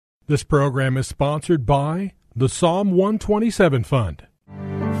This program is sponsored by the Psalm 127 Fund.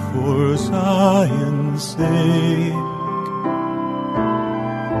 For Zion's sake,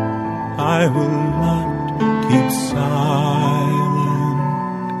 I will not keep silent.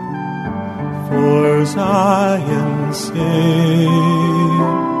 For Zion's sake,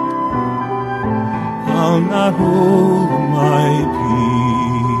 I'll not hold my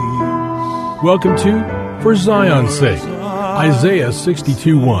peace. Welcome to For Zion's Sake. Isaiah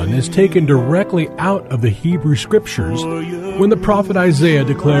 62:1 is taken directly out of the Hebrew Scriptures when the prophet Isaiah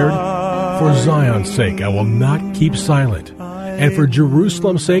declared, "For Zion's sake I will not keep silent, and for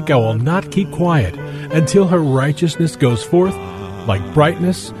Jerusalem's sake I will not keep quiet, until her righteousness goes forth like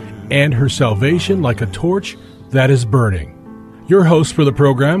brightness, and her salvation like a torch that is burning." Your hosts for the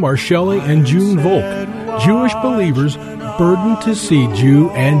program are Shelley and June Volk, Jewish believers burdened to see Jew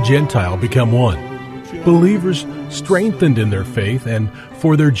and Gentile become one. Believers strengthened in their faith and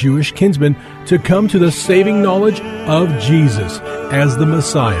for their Jewish kinsmen to come to the saving knowledge of Jesus as the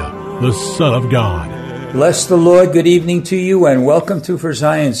Messiah, the Son of God. Bless the Lord. Good evening to you and welcome to For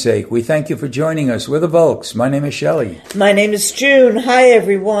Zion's Sake. We thank you for joining us. We're the Volks. My name is Shelley. My name is June. Hi,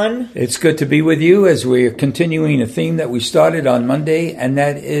 everyone. It's good to be with you as we're continuing a theme that we started on Monday, and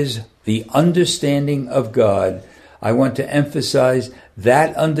that is the understanding of God. I want to emphasize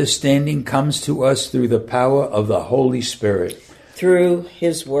that understanding comes to us through the power of the Holy Spirit. Through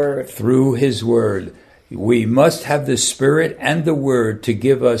His Word. Through His Word. We must have the Spirit and the Word to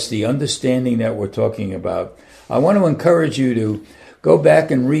give us the understanding that we're talking about. I want to encourage you to go back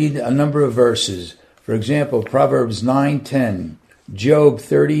and read a number of verses. For example, Proverbs 9:10, Job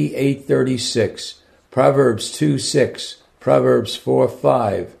 38:36, Proverbs 2:6, Proverbs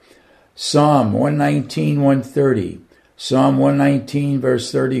 4:5, Psalm 119:130, Psalm 119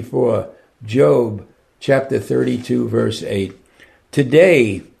 verse 34, Job chapter 32 verse 8.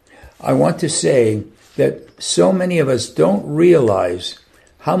 Today, I want to say that so many of us don't realize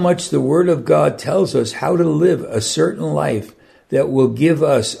how much the Word of God tells us how to live a certain life that will give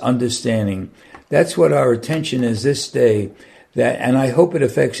us understanding. That's what our attention is this day, and I hope it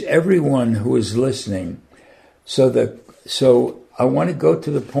affects everyone who is listening. So I want to go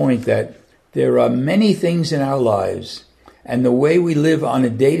to the point that there are many things in our lives and the way we live on a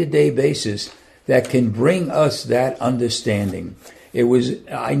day-to-day basis that can bring us that understanding.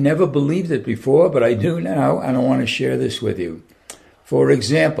 I never believed it before, but I do now, and I want to share this with you. For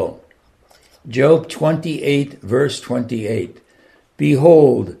example, Job 28, verse 28.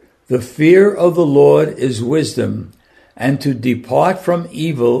 Behold, the fear of the Lord is wisdom, and to depart from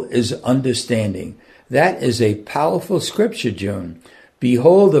evil is understanding. That is a powerful scripture, June.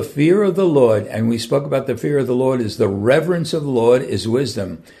 Behold, the fear of the Lord, and we spoke about the fear of the Lord is the reverence of the Lord is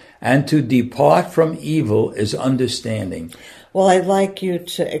wisdom, and to depart from evil is understanding. Well, I'd like you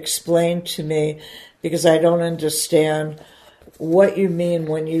to explain to me, because I don't understand what you mean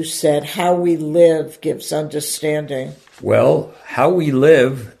when you said how we live gives understanding. Well, how we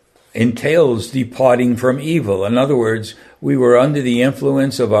live entails departing from evil. In other words, we were under the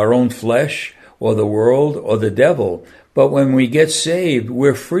influence of our own flesh or the world or the devil. But when we get saved,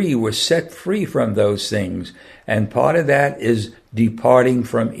 we're free. We're set free from those things. And part of that is departing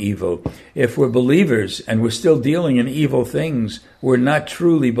from evil. If we're believers and we're still dealing in evil things, we're not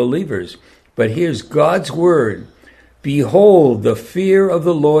truly believers. But here's God's word. Behold, the fear of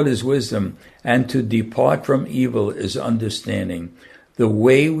the Lord is wisdom, and to depart from evil is understanding. The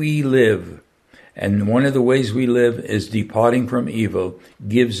way we live, and one of the ways we live is departing from evil,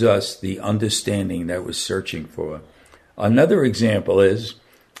 gives us the understanding that we're searching for. Another example is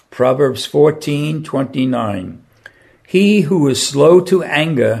Proverbs 14:29. He who is slow to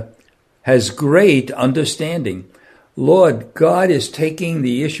anger has great understanding. Lord, God is taking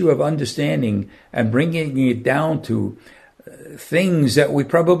the issue of understanding and bringing it down to things that we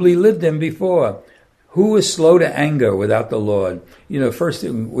probably lived in before. Who is slow to anger without the Lord? First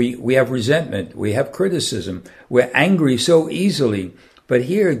we have resentment, we have criticism, we're angry so easily. But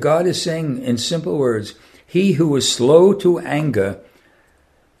here God is saying in simple words, he who is slow to anger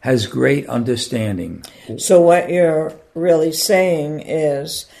has great understanding. So what you're really saying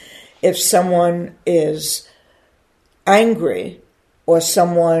is if someone is angry or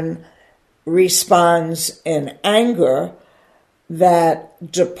someone responds in anger,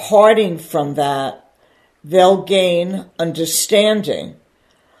 that departing from that, they'll gain understanding.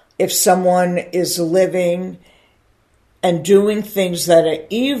 If someone is living and doing things that are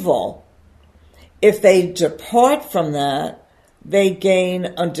evil, if they depart from that, they gain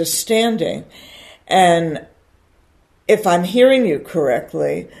understanding. And if I'm hearing you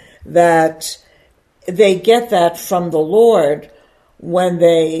correctly, that they get that from the Lord when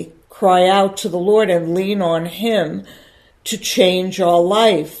they cry out to the Lord and lean on Him to change our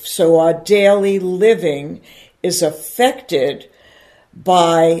life. So our daily living is affected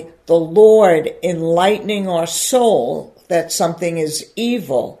by the Lord enlightening our soul that something is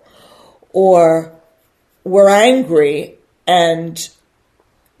evil, or we're angry and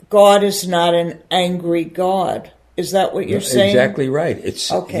God is not an angry God. Is that what you're saying? Exactly right.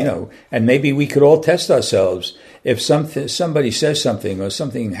 It's okay. And maybe we could all test ourselves. If somebody says something or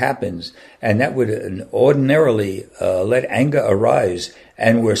something happens, and that would ordinarily let anger arise,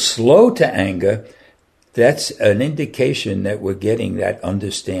 and we're slow to anger, that's an indication that we're getting that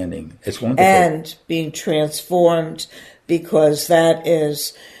understanding. It's wonderful. And being transformed, because that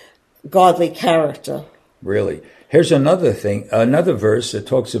is godly character. Really. Here's another verse that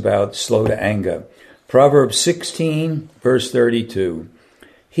talks about slow to anger. Proverbs 16, verse 32.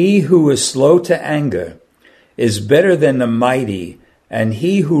 He who is slow to anger is better than the mighty, and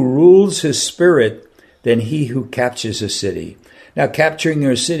he who rules his spirit than he who captures a city. Now, capturing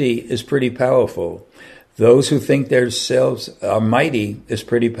your city is pretty powerful. Those who think themselves are mighty is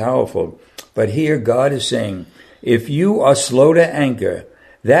pretty powerful. But here God is saying, if you are slow to anger,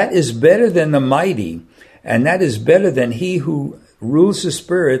 that is better than the mighty, and that is better than he who rules the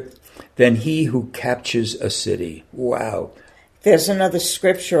spirit than he who captures a city. Wow. There's another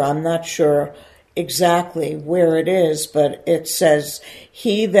scripture, I'm not sure exactly where it is, but it says,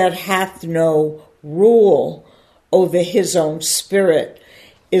 he that hath no rule over his own spirit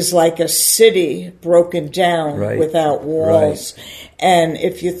is like a city broken down without walls. Right. And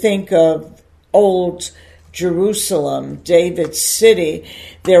if you think of old Jerusalem, David's city,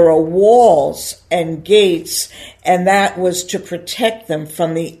 there are walls and gates, and that was to protect them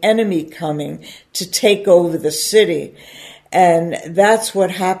from the enemy coming to take over the city. And that's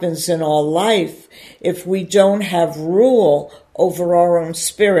what happens in our life if we don't have rule over our own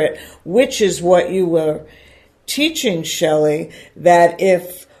spirit, which is what you were teaching, Shelley, that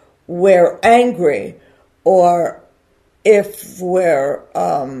if we're angry or if we're,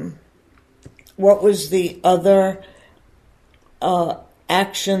 what was the other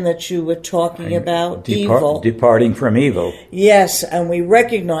action that you were talking about? Evil. Departing from evil. Yes, and we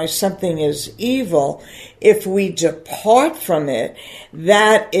recognize something is evil. If we depart from it,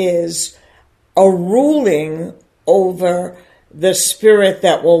 that is a ruling over the spirit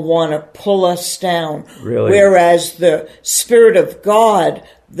that will want to pull us down. Really? Whereas the Spirit of God,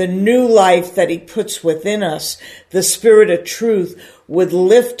 the new life that He puts within us, the Spirit of truth, would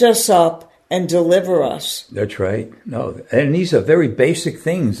lift us up and deliver us. That's right. No, and these are very basic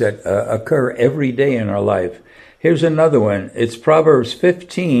things that occur every day in our life. Here's another one. It's Proverbs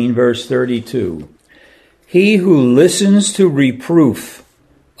 15, verse 32. He who listens to reproof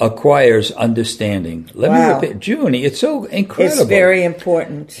acquires understanding. Let me repeat. Junie, it's so incredible. It's very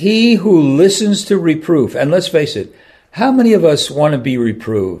important. He who listens to reproof. And let's face it, how many of us want to be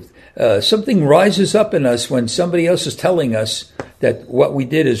reproved? Something rises up in us when somebody else is telling us that what we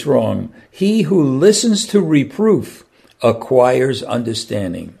did is wrong. He who listens to reproof acquires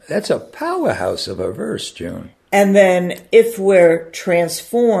understanding. That's a powerhouse of a verse, June. And then if we're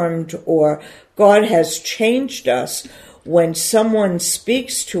transformed or God has changed us, when someone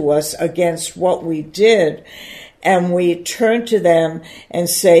speaks to us against what we did and we turn to them and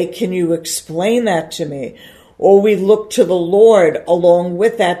say, can you explain that to me? Or we look to the Lord along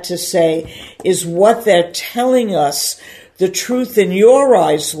with that to say, is what they're telling us the truth in your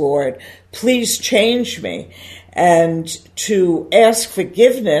eyes, Lord? Please change me. And to ask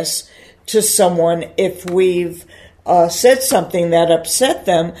forgiveness to someone if we've said something that upset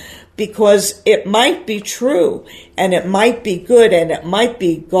them, because it might be true and it might be good and it might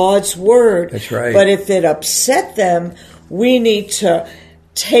be God's word. That's right. But if it upset them, we need to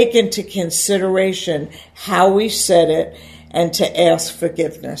take into consideration how we said it and to ask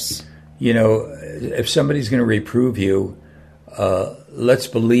forgiveness. You know, if somebody's going to reprove you, let's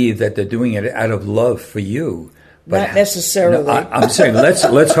believe that they're doing it out of love for you. But not necessarily. No, I'm saying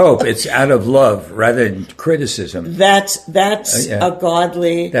let's hope it's out of love rather than criticism. That's a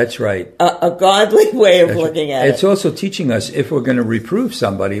godly. That's right. A godly way of looking at it. It's also teaching us if we're going to reprove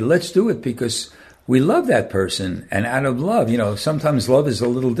somebody, let's do it because we love that person, and out of love. You know, sometimes love is a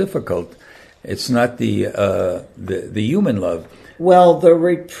little difficult. It's not the human love. Well, the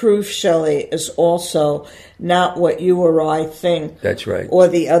reproof, Shelley, is also not what you or I think. That's right. Or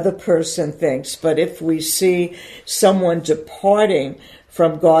the other person thinks. But if we see someone departing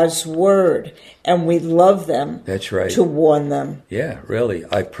from God's word and we love them, that's right, to warn them. Yeah, really.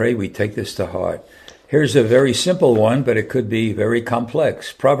 I pray we take this to heart. Here's a very simple one, but it could be very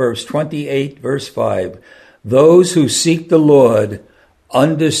complex. Proverbs 28, verse 5. Those who seek the Lord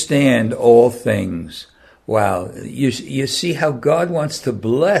understand all things. Wow. You see how God wants to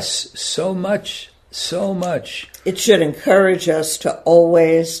bless so much, so much. It should encourage us to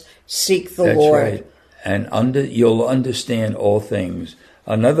always seek the That's Lord. Right. And you'll understand all things.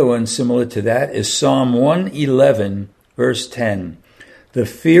 Another one similar to that is Psalm 111, verse 10. The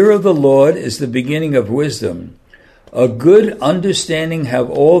fear of the Lord is the beginning of wisdom. A good understanding have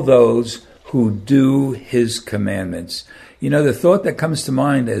all those who do his commandments. You know, the thought that comes to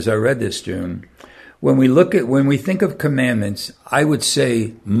mind as I read this, June, when we think of commandments, I would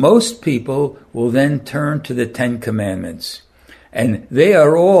say most people will then turn to the 10 Commandments. And they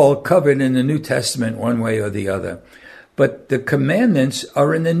are all covered in the New Testament one way or the other. But the commandments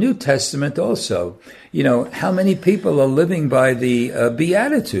are in the New Testament also. You know, how many people are living by the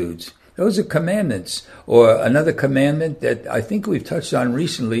Beatitudes? Those are commandments. Or another commandment that I think we've touched on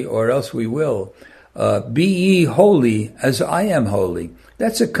recently, or else we will. Be ye holy as I am holy.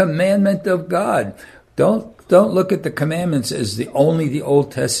 That's a commandment of God. Don't look at the commandments as only the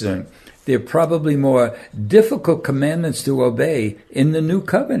Old Testament. They're probably more difficult commandments to obey in the New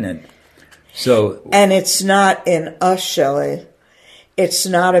Covenant. And it's not in us, Shelley. It's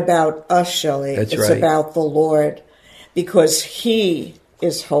not about us, Shelley. It's right. About the Lord, because he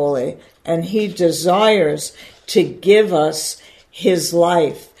is holy and he desires to give us his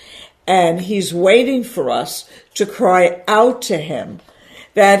life. And he's waiting for us to cry out to him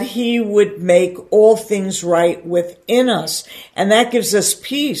that he would make all things right within us. And that gives us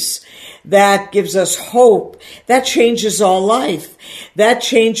peace. That gives us hope. That changes our life. That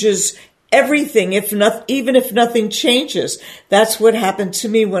changes everything, even if nothing changes. That's what happened to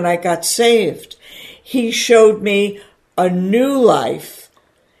me when I got saved. He showed me a new life.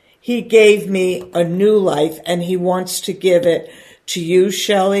 He gave me a new life, and he wants to give it to you,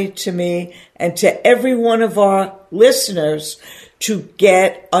 Shelley, to me, and to every one of our listeners to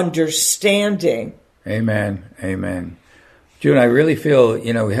get understanding. Amen. Amen. June, I really feel,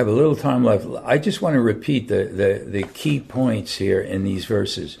 we have a little time left. I just want to repeat the key points here in these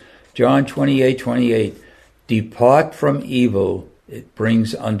verses. John 28:28, depart from evil, it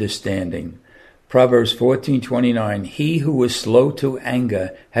brings understanding. Proverbs 14:29, he who is slow to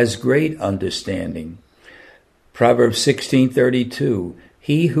anger has great understanding. Proverbs 16:32,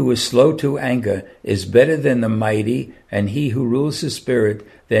 he who is slow to anger is better than the mighty, and he who rules the spirit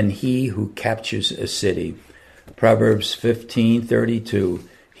than he who captures a city. Proverbs 15:32,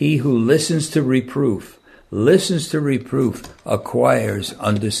 he who listens to reproof acquires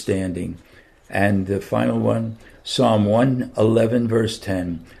understanding. And the final one, Psalm 111, verse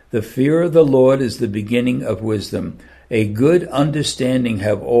 10, the fear of the Lord is the beginning of wisdom. A good understanding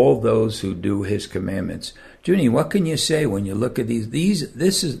have all those who do his commandments. Junie, what can you say when you look at these?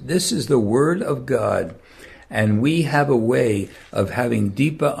 This is the word of God, and we have a way of having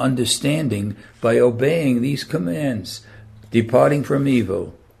deeper understanding by obeying these commands, departing from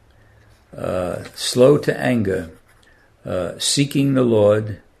evil, slow to anger, seeking the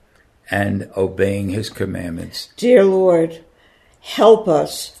Lord, and obeying his commandments. Dear Lord, help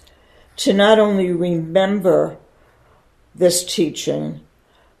us to not only remember this teaching,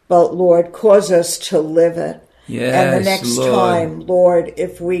 but Lord, cause us to live it. Yes, and the next Lord. time, Lord,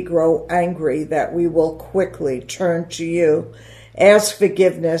 if we grow angry, that we will quickly turn to you, ask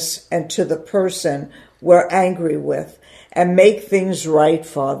forgiveness, and to the person we're angry with, and make things right,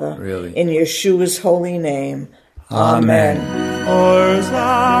 Father. Really. In Yeshua's holy name. Amen. For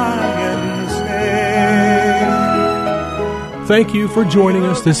Zion's sake. Thank you for joining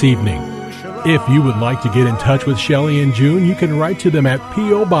us this evening. If you would like to get in touch with Shelley and June, you can write to them at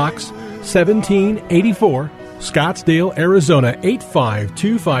P.O. Box 1784, Scottsdale, Arizona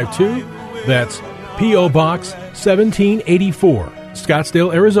 85252. That's P.O. Box 1784,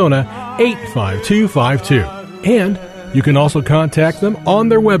 Scottsdale, Arizona 85252. And you can also contact them on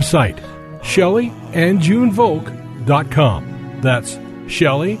their website, ShelleyandJuneVolk.com. That's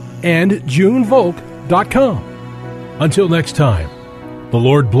ShelleyandJuneVolk.com. Until next time, the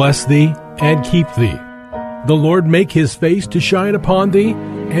Lord bless thee and keep thee. The Lord make his face to shine upon thee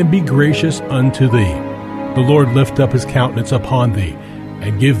and be gracious unto thee. The Lord lift up his countenance upon thee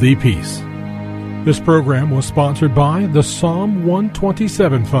and give thee peace. This program was sponsored by the Psalm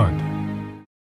 127 Fund.